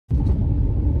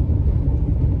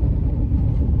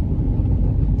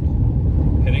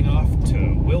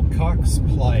Wilcox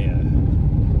Playa.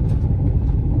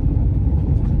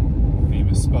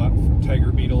 Famous spot for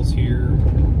tiger beetles here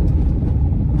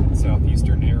in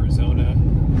southeastern Arizona,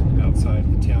 outside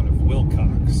the town of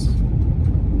Wilcox.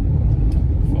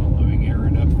 Following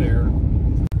Aaron up there.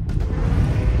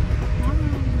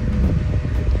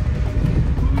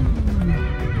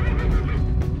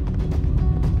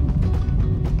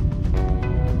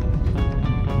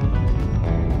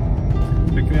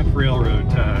 Picking up railroad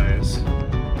ties.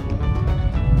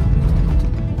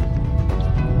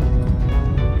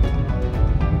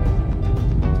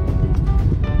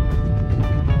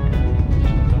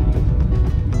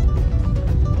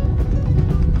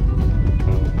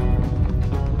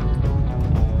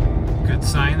 Good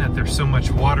sign that there's so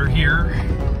much water here.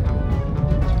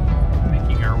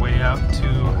 Making our way out to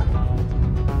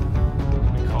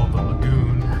what we call the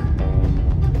lagoon.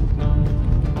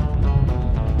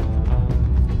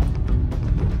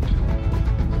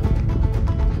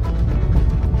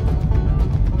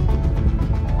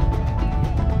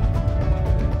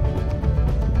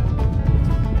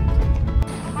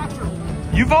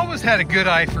 You've always had a good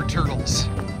eye for turtles.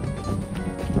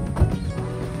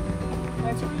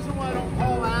 That's the reason why I don't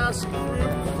haul ass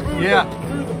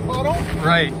through the puddle.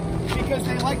 Right. Because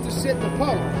they like to sit in the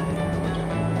puddle.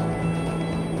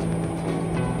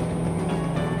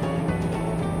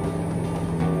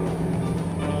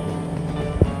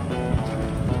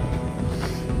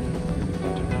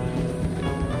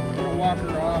 I'm gonna walk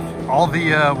her off. All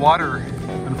the water,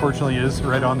 unfortunately, is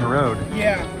right on the road.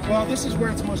 Yeah, well, this is where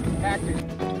it's most compacted.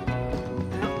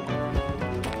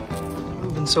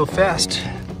 Moving so fast,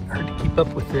 hard to keep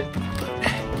up with it.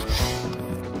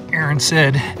 Aaron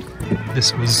said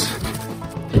this was... So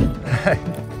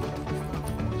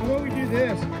what we do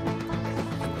this?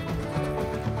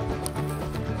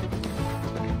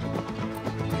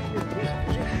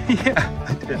 Yeah,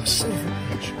 I did.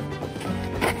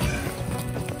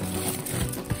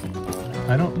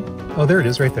 I don't... Oh, there it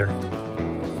is right there.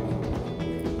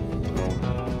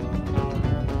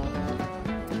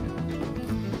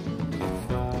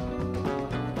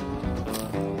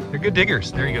 They're good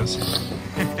diggers. There he goes.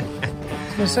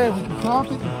 I was gonna say, we can drop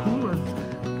it in the cooler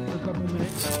for a couple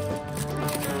minutes.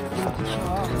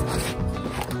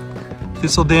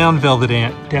 Thistledown velvet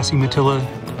ant, Dasymatilla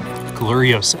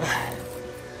gloriosa.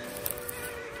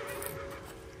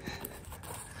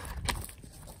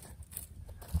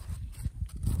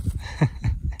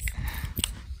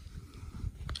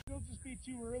 It'll just be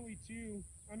too early too.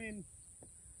 I mean,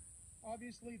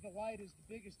 obviously the light is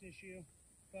the biggest issue,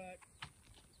 but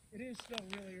it is still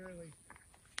really early.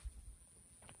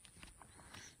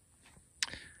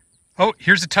 Oh,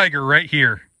 here's a tiger right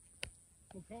here.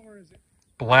 What color is it?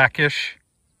 Blackish.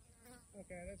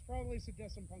 Okay, that's probably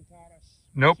Sedesum punctatus.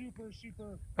 Nope.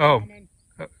 Super Oh. common.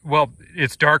 Well,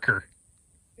 it's darker.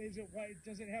 Is it white?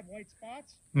 Does it have white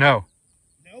spots? No.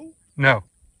 No? No.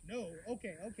 No.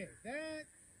 Okay. That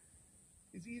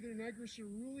is either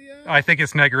Nigrocerulean. I think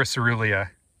it's Nigrocerulean.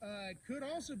 It could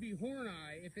also be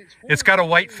horneye. If it's It's got a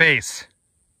white horneye- face.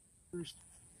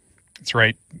 It's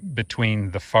right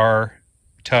between the far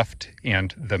tuft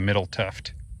and the middle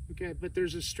tuft. Okay, but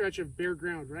there's a stretch of bare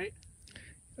ground, right?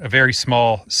 A very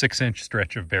small 6-inch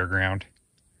stretch of bare ground.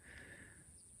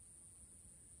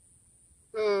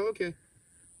 Oh, okay.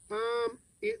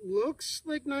 It looks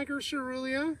like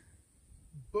Nigrocerulean,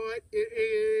 but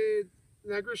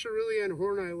Nigrocerulean and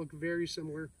horneye look very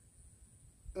similar.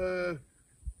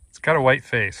 It's got a white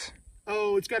face.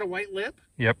 Oh, it's got a white lip?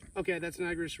 Yep. Okay, that's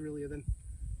Nigrocerulean then.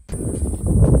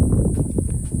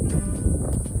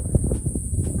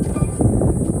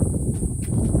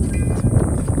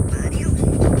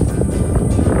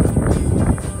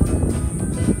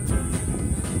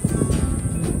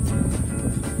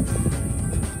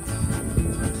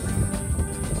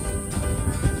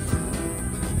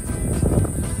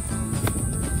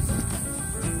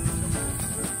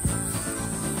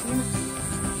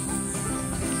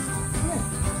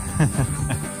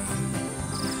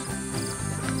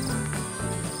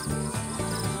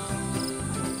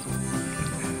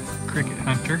 Cricket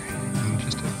hunter, and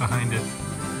just up behind it,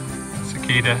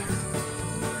 cicada.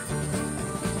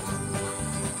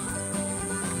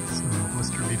 Some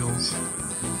blister beetles.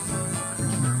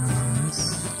 Cruising around this.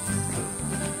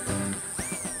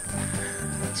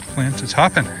 This plant is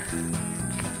hopping.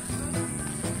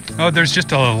 Oh, there's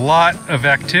just a lot of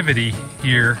activity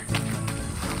here.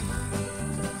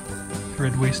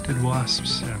 Red-waisted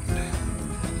wasps and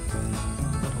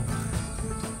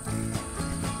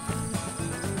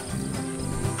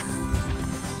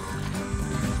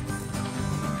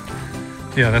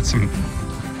yeah, that's some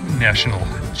National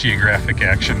Geographic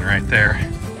action right there.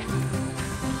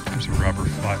 rubber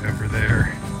fly over there.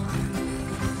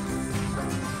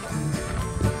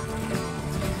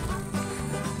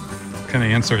 What kind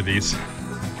of ants are these?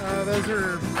 Those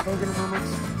are Hogan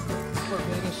Mermaids or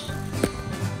Venus.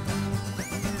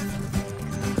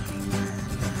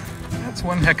 That's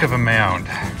one heck of a mound.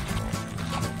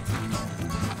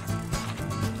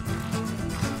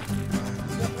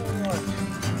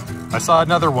 I saw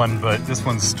another one, but this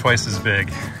one's twice as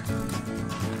big.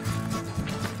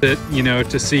 It, you know,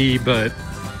 to see, but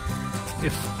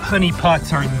if honey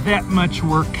pots are that much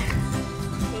work,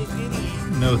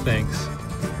 no thanks.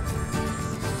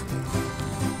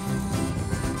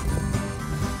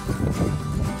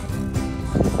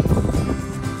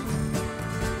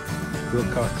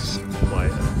 Wilcox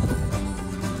Playa.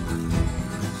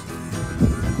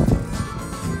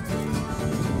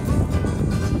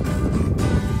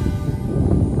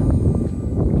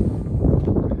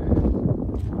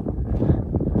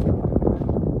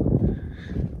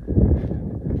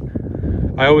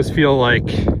 I always feel like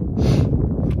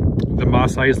the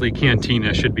Mos Eisley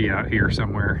Cantina should be out here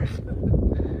somewhere.